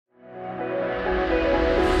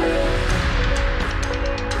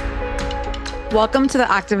Welcome to the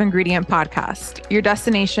Active Ingredient Podcast, your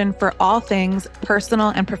destination for all things personal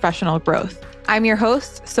and professional growth. I'm your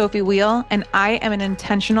host, Sophie Wheel, and I am an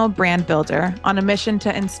intentional brand builder on a mission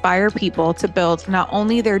to inspire people to build not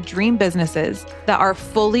only their dream businesses that are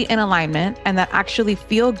fully in alignment and that actually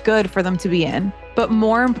feel good for them to be in, but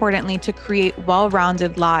more importantly, to create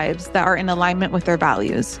well-rounded lives that are in alignment with their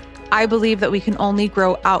values. I believe that we can only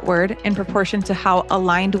grow outward in proportion to how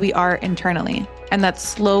aligned we are internally, and that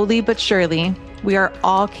slowly but surely, we are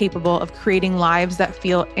all capable of creating lives that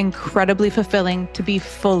feel incredibly fulfilling to be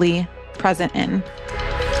fully present in.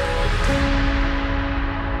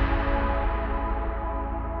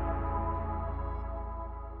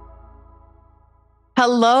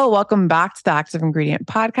 Hello, welcome back to the Active Ingredient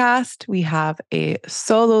Podcast. We have a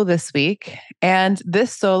solo this week, and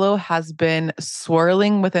this solo has been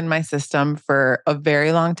swirling within my system for a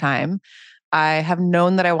very long time. I have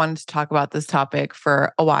known that I wanted to talk about this topic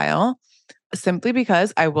for a while, simply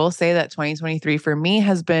because I will say that 2023 for me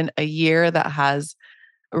has been a year that has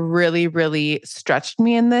really, really stretched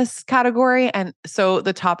me in this category. And so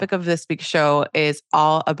the topic of this week's show is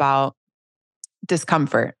all about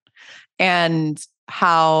discomfort and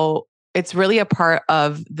how it's really a part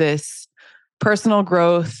of this personal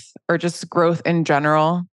growth or just growth in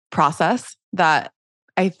general process that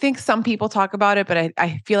I think some people talk about it, but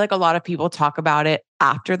I feel like a lot of people talk about it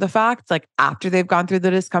after the fact, like after they've gone through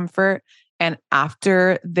the discomfort and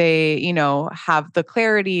after they, have the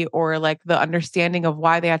clarity or like the understanding of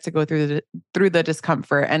why they had to go through the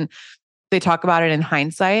discomfort. And they talk about it in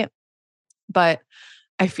hindsight. But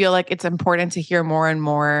I feel like it's important to hear more and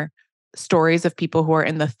more stories of people who are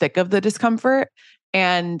in the thick of the discomfort.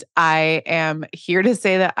 And I am here to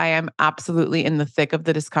say that I am absolutely in the thick of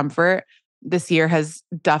the discomfort. This year has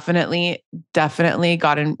definitely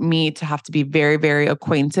gotten me to have to be very, very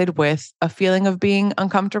acquainted with a feeling of being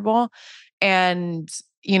uncomfortable. And,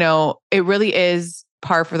 it really is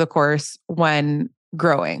par for the course when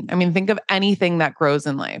growing. I mean, think of anything that grows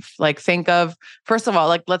in life. Like think of, first of all,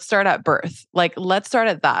 like let's start at birth. Like let's start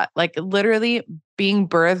at that. Like literally being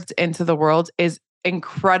birthed into the world is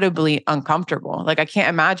incredibly uncomfortable. Like I can't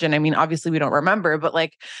imagine. I mean, obviously we don't remember, but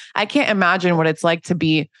like I can't imagine what it's like to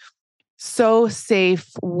be so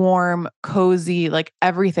safe, warm, cozy, like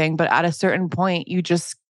everything. But at a certain point, you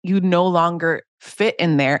no longer fit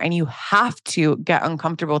in there and you have to get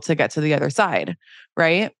uncomfortable to get to the other side.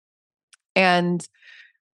 Right. And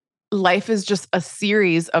life is just a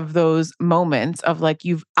series of those moments of like,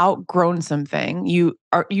 you've outgrown something. You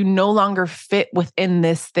no longer fit within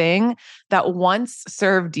this thing that once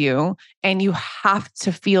served you, and you have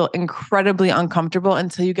to feel incredibly uncomfortable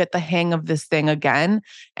until you get the hang of this thing again.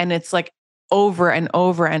 And it's like over and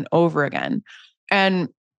over and over again. And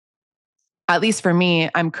at least for me,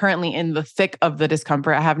 I'm currently in the thick of the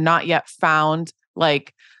discomfort. I have not yet found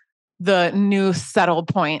like the new settle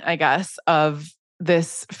point, I guess, of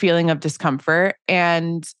this feeling of discomfort.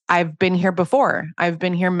 And I've been here before. I've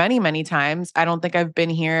been here many, many times. I don't think I've been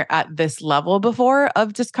here at this level before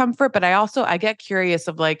of discomfort, but I get curious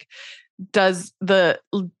of like, does the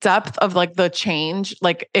depth of like the change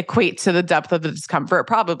like equate to the depth of the discomfort?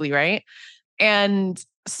 Probably, right? And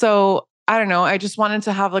so I don't know. I just wanted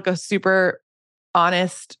to have like a super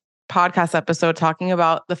honest podcast episode talking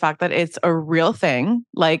about the fact that it's a real thing.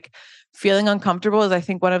 Like feeling uncomfortable is, I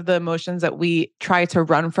think, one of the emotions that we try to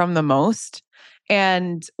run from the most.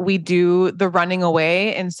 And we do the running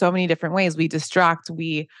away in so many different ways. We distract,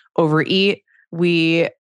 we overeat, we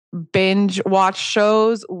binge watch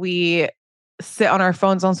shows, we sit on our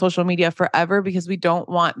phones on social media forever because we don't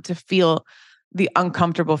want to feel the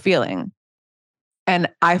uncomfortable feeling. And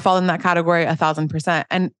I fall in that category 1,000%.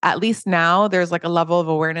 And at least now there's like a level of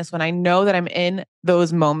awareness when I know that I'm in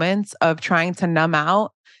those moments of trying to numb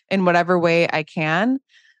out in whatever way I can.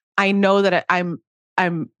 I know that I'm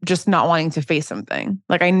just not wanting to face something.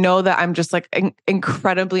 Like I know that I'm just like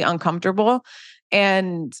incredibly uncomfortable,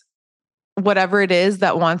 and whatever it is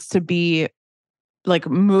that wants to be like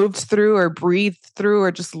moved through or breathed through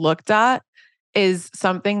or just looked at is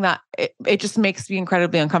something that it just makes me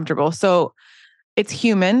incredibly uncomfortable. So it's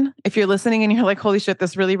human. If you're listening and you're like, holy shit,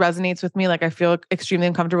 this really resonates with me. Like I feel extremely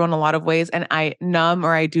uncomfortable in a lot of ways, and I numb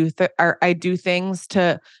or I do things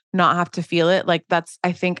to not have to feel it. Like that's,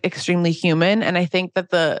 I think, extremely human. And I think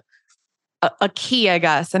that a key, I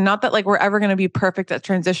guess, and not that like we're ever going to be perfect at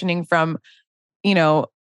transitioning from,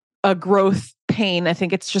 a growth pain. I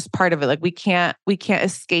think it's just part of it. Like we can't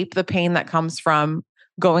escape the pain that comes from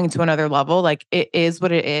going to another level. Like it is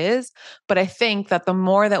what it is. But I think that the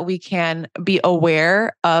more that we can be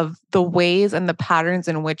aware of the ways and the patterns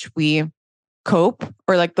in which we cope,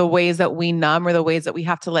 or like the ways that we numb, or the ways that we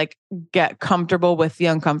have to like get comfortable with the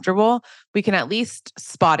uncomfortable, we can at least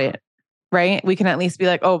spot it, right? We can at least be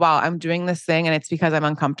like, oh, wow, I'm doing this thing and it's because I'm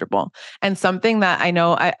uncomfortable. And something that I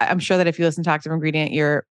know, I'm sure that if you listen to Active Ingredient,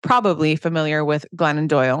 you're probably familiar with Glennon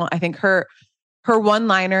Doyle. I think her one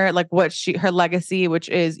liner, like her legacy, which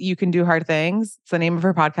is "You can do hard things." It's the name of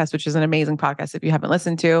her podcast, which is an amazing podcast if you haven't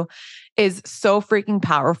listened to, is so freaking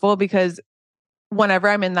powerful, because whenever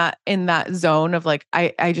I'm in that zone of like,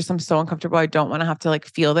 I'm so uncomfortable, I don't want to have to like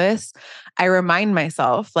feel this, I remind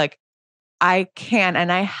myself like, I can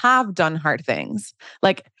and I have done hard things.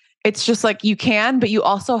 Like, it's just like you can, but you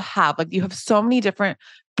also have, like, you have so many different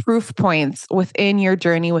proof points within your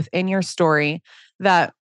journey, within your story,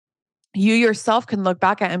 that you yourself can look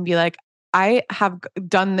back at and be like, I have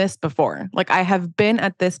done this before. Like, I have been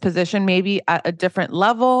at this position, maybe at a different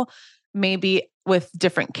level, maybe with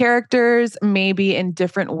different characters, maybe in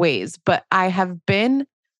different ways, but I have been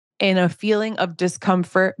in a feeling of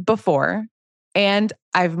discomfort before, and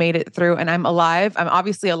I've made it through, and I'm alive. I'm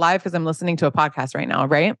obviously alive because I'm listening to a podcast right now,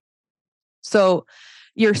 right? So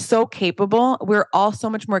you're so capable. We're all so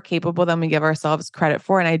much more capable than we give ourselves credit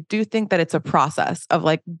for. And I do think that it's a process of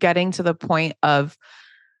like getting to the point of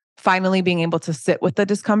finally being able to sit with the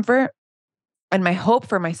discomfort. And my hope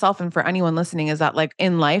for myself and for anyone listening is that, like,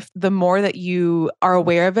 in life, the more that you are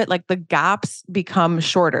aware of it, like, the gaps become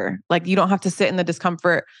shorter. Like, you don't have to sit in the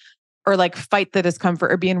discomfort or like fight the discomfort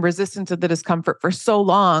or be in resistance of the discomfort for so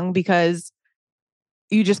long, because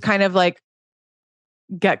you just kind of like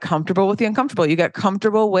get comfortable with the uncomfortable. You get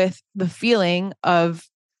comfortable with the feeling of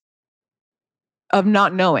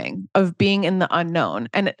not knowing, of being in the unknown.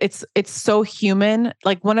 And it's so human.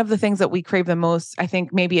 Like, one of the things that we crave the most, I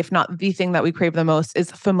think maybe if not the thing that we crave the most,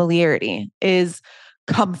 is familiarity, is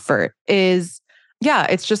comfort, is, yeah,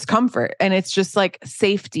 it's just comfort, and it's just like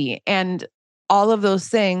safety and all of those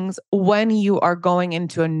things. When you are going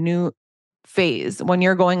into a new phase, when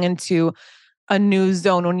you're going into a new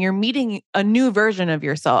zone, when you're meeting a new version of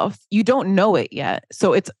yourself, you don't know it yet.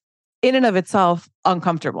 So it's in and of itself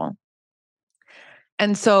uncomfortable.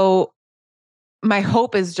 And so my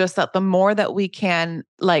hope is just that the more that we can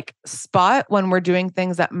like spot when we're doing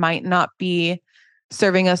things that might not be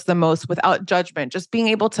serving us the most without judgment, just being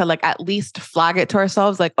able to like at least flag it to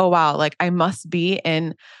ourselves, like, oh wow, like I must be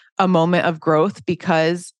in a moment of growth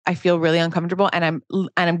because I feel really uncomfortable, and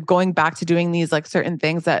I'm going back to doing these like certain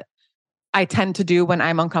things that I tend to do when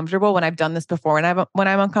I'm uncomfortable, when I've done this before, when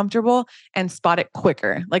I'm uncomfortable, and spot it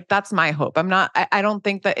quicker. Like, that's my hope. I don't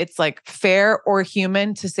think that it's like fair or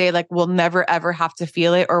human to say like, we'll never ever have to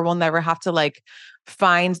feel it, or we'll never have to like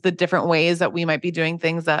find the different ways that we might be doing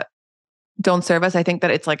things that don't serve us. I think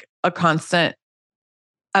that it's like a constant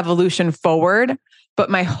evolution forward. But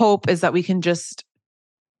my hope is that we can just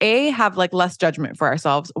have like less judgment for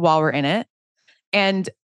ourselves while we're in it, and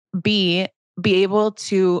B, be able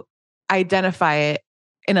to identify it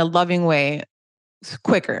in a loving way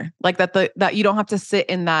quicker. Like that you don't have to sit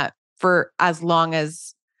in that for as long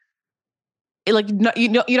as like, no, you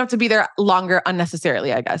don't have to be there longer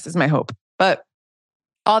unnecessarily, I guess, is my hope. But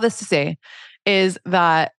all this to say is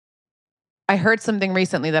that I heard something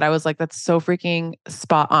recently that I was like, that's so freaking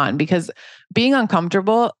spot on, because being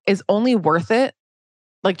uncomfortable is only worth it,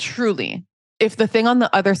 like truly, if the thing on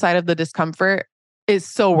the other side of the discomfort is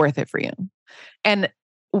so worth it for you. And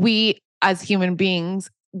we, as human beings,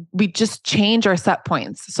 we just change our set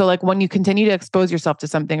points. So like, when you continue to expose yourself to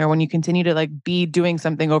something, or when you continue to like be doing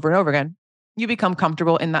something over and over again, you become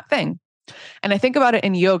comfortable in that thing. And I think about it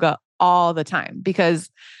in yoga all the time, because,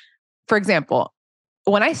 for example,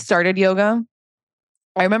 when I started yoga,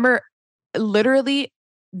 I remember literally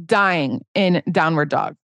dying in downward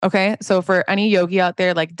dog. Okay. So for any yogi out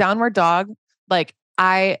there, like downward dog, like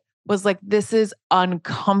I was like, this is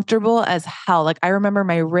uncomfortable as hell. Like, I remember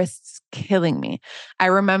my wrists killing me. I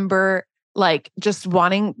remember like just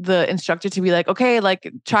wanting the instructor to be like, okay,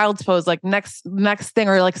 like child's pose, like next thing,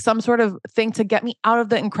 or like some sort of thing to get me out of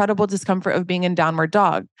the incredible discomfort of being in downward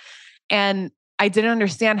dog. And I didn't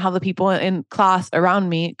understand how the people in class around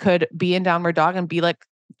me could be in downward dog and be like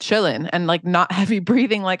chilling and like not heavy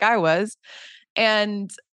breathing like I was. And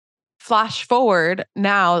flash forward,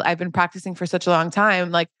 now I've been practicing for such a long time.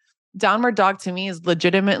 Like, downward dog to me is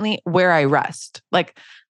legitimately where I rest. Like,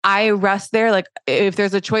 I rest there. Like, if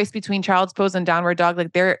there's a choice between child's pose and downward dog,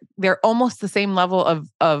 like they're almost the same level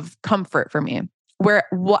of comfort for me. Where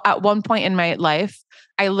at one point in my life,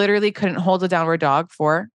 I literally couldn't hold a downward dog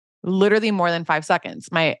for literally more than 5 seconds.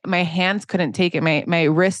 My hands couldn't take it. My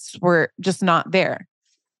wrists were just not there.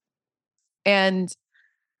 And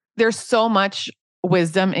there's so much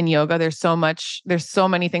wisdom in yoga. There's so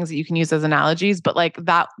many things that you can use as analogies, but like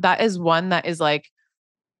that is one that is like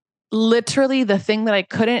literally the thing that I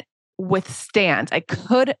couldn't withstand. I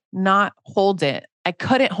could not hold it. I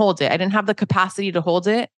couldn't hold it. I didn't have the capacity to hold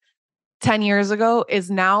it 10 years ago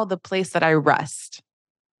is now the place that I rest.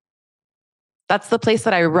 That's the place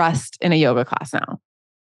that I rest in a yoga class now.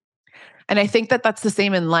 And I think that that's the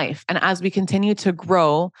same in life. And as we continue to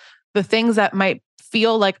grow, the things that might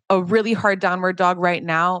feel like a really hard downward dog right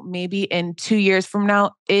now, maybe in 2 years from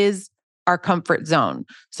now, is our comfort zone.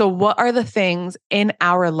 So, what are the things in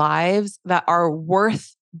our lives that are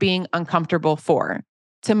worth being uncomfortable for?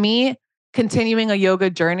 To me, continuing a yoga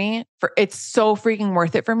journey, it's so freaking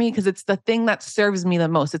worth it for me because it's the thing that serves me the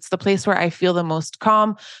most. It's the place where I feel the most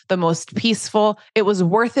calm, the most peaceful. It was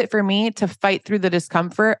worth it for me to fight through the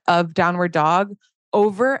discomfort of downward dog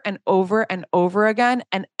over and over and over again.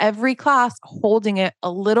 And every class holding it a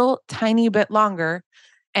little tiny bit longer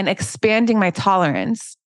and expanding my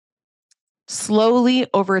tolerance slowly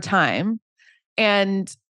over time. And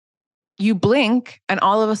you blink and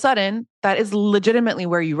all of a sudden that is legitimately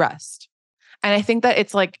where you rest. And I think that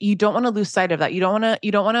it's like, you don't want to lose sight of that. You don't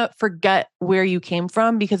want to forget where you came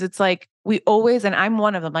from, because it's like, we always, and I'm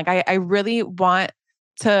one of them. Like, I really want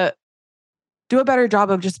to do a better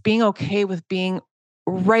job of just being okay with being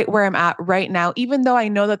right where I'm at right now, even though I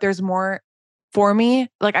know that there's more for me.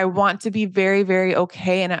 Like, I want to be very, very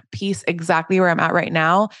okay and at peace exactly where I'm at right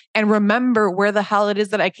now, and remember where the hell it is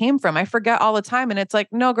that I came from. I forget all the time. And it's like,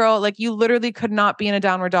 no, girl, like, you literally could not be in a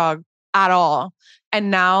downward dog at all.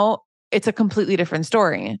 And now it's a completely different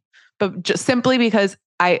story. But just simply because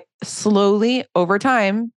I slowly over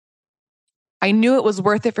time, I knew it was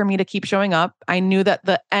worth it for me to keep showing up. I knew that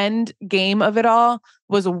the end game of it all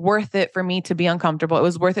was worth it for me to be uncomfortable. It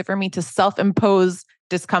was worth it for me to self-impose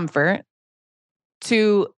discomfort,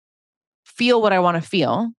 to feel what I want to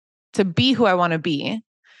feel, to be who I want to be.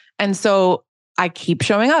 And so I keep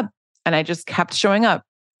showing up, and I just kept showing up,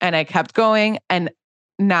 and I kept going. And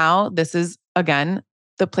now this is, again,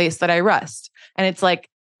 the place that I rest. And it's like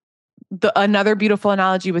another beautiful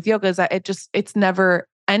analogy with yoga is that it's never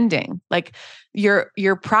ending. Like,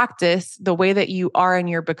 your practice, the way that you are and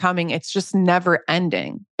you're becoming, it's just never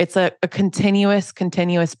ending. It's a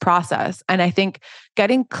continuous process. And I think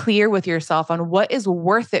getting clear with yourself on what is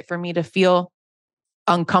worth it for me to feel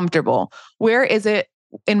uncomfortable. Where is it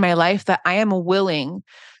in my life that I am willing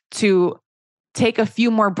to take a few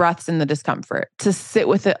more breaths in the discomfort, to sit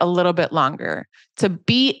with it a little bit longer, to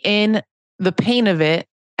be in the pain of it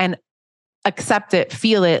and accept it,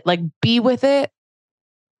 feel it, like, be with it,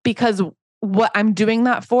 because what I'm doing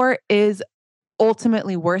that for is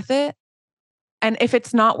ultimately worth it. And if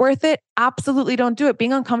it's not worth it, absolutely don't do it.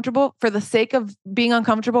 Being uncomfortable for the sake of being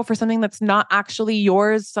uncomfortable for something that's not actually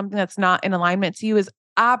yours, something that's not in alignment to you, is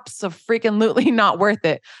abso-freaking-lutely not worth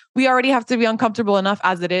it. We already have to be uncomfortable enough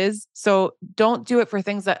as it is. So don't do it for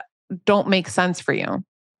things that don't make sense for you.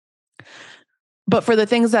 But for the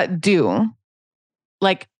things that do,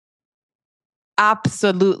 like,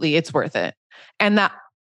 absolutely, it's worth it. And that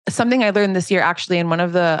something I learned this year, actually, in one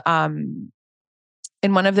of the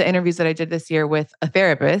interviews that I did this year with a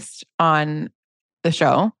therapist on the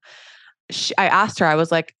show, I asked her, I was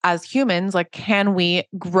like, as humans, like, can we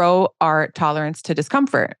grow our tolerance to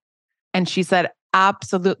discomfort? And she said,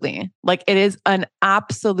 absolutely. Like, it is an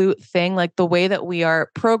absolute thing. Like, the way that we are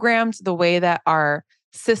programmed, the way that our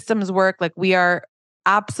systems work, like, we are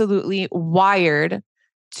absolutely wired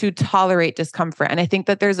to tolerate discomfort. And I think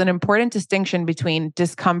that there's an important distinction between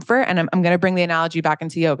discomfort, and I'm going to bring the analogy back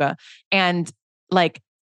into yoga, and like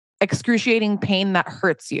excruciating pain that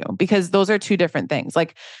hurts you, because those are two different things.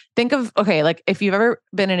 Like, think of, okay, like, if you've ever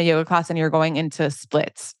been in a yoga class and you're going into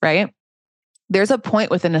splits, right? There's a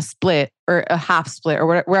point within a split or a half split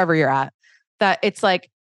or wherever you're at, that it's like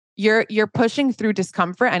you're pushing through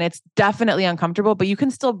discomfort, and it's definitely uncomfortable, but you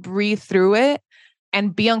can still breathe through it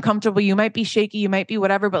and be uncomfortable. You might be shaky, you might be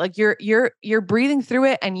whatever, but like, you're breathing through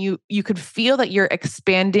it, and you could feel that you're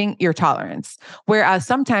expanding your tolerance. Whereas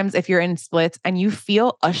sometimes if you're in splits and you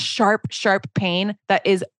feel a sharp pain, that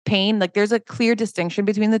is pain, like, there's a clear distinction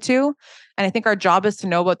between the two. And I think our job is to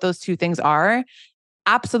know what those two things are.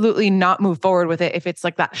 Absolutely not move forward with it if it's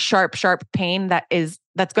like that sharp pain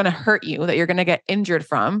that's going to hurt you, that you're going to get injured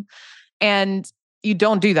from. And you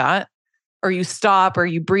don't do that. Or you stop, or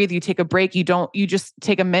you breathe, you take a break, you just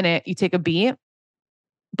take a minute, you take a beat.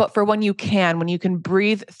 But for when you can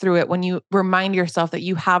breathe through it, when you remind yourself that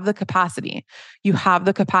you have the capacity, you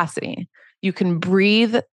can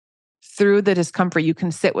breathe through the discomfort, you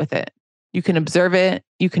can sit with it, you can observe it,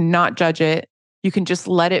 you can not judge it, you can just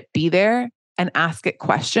let it be there and ask it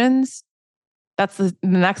questions. that's the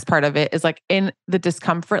next part of it is like in the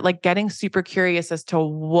discomfort, like getting super curious as to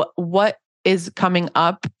what is coming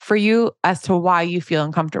up for you as to why you feel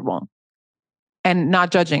uncomfortable and not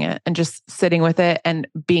judging it and just sitting with it and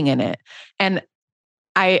being in it. And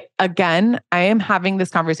I am having this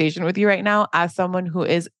conversation with you right now as someone who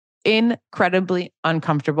is incredibly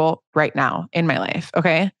uncomfortable right now in my life.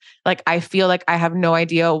 Okay. Like I feel like I have no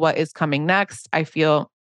idea what is coming next. I feel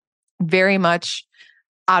very much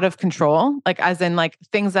out of control, like as in like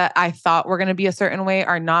things that I thought were going to be a certain way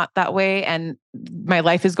are not that way. And my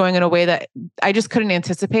life is going in a way that I just couldn't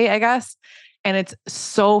anticipate, I guess. And it's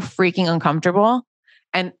so freaking uncomfortable.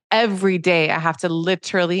 And every day I have to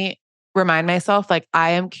literally remind myself, like,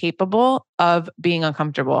 I am capable of being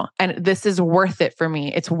uncomfortable. And this is worth it for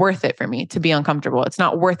me. It's worth it for me to be uncomfortable. It's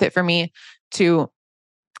not worth it for me to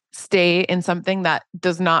stay in something that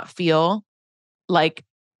does not feel like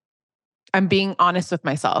I'm being honest with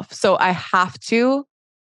myself. So I have to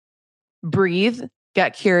breathe,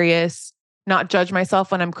 get curious, not judge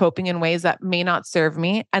myself when I'm coping in ways that may not serve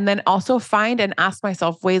me. And then also find and ask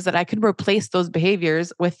myself ways that I could replace those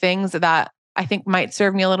behaviors with things that I think might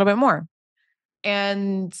serve me a little bit more.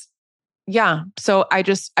 And yeah, so I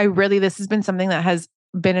really, this has been something that has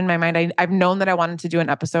been in my mind. I've known that I wanted to do an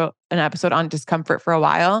episode on discomfort for a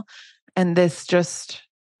while. And this just,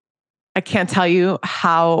 I can't tell you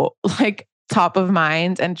how like top of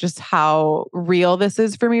mind and just how real this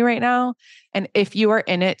is for me right now. And if you are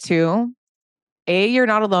in it too, you're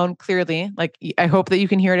not alone, clearly. Like, I hope that you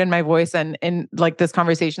can hear it in my voice and in like this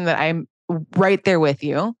conversation that I'm right there with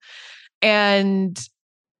you. And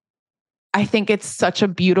I think it's such a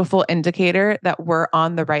beautiful indicator that we're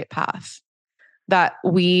on the right path, that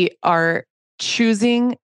we are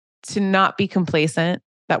choosing to not be complacent,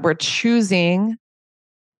 that we're choosing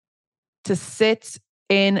to sit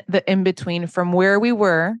in the in-between from where we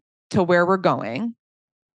were to where we're going,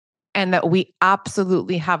 and that we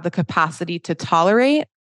absolutely have the capacity to tolerate,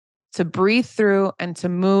 to breathe through, and to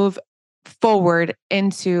move forward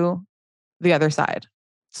into the other side.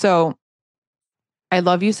 So I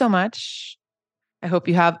love you so much. I hope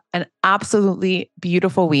you have an absolutely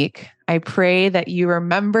beautiful week. I pray that you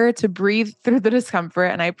remember to breathe through the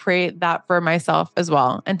discomfort, and I pray that for myself as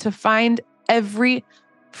well, and to find every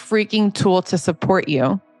freaking tool to support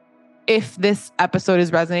you. If this episode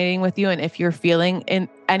is resonating with you and if you're feeling in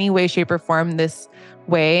any way, shape, or form this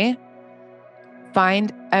way,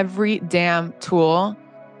 find every damn tool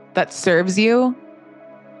that serves you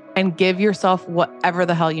and give yourself whatever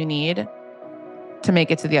the hell you need to make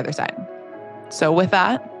it to the other side. So with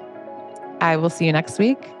that, I will see you next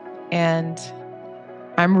week, and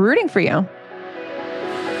I'm rooting for you.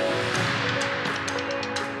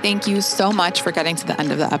 Thank you so much for getting to the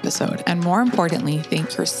end of the episode. And more importantly,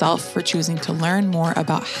 thank yourself for choosing to learn more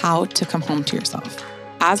about how to come home to yourself.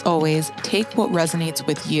 As always, take what resonates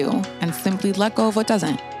with you and simply let go of what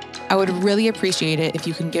doesn't. I would really appreciate it if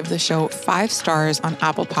you can give the show 5 stars on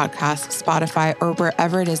Apple Podcasts, Spotify, or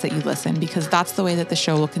wherever it is that you listen, because that's the way that the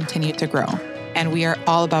show will continue to grow. And we are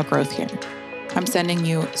all about growth here. I'm sending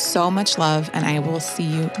you so much love, and I will see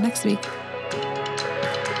you next week.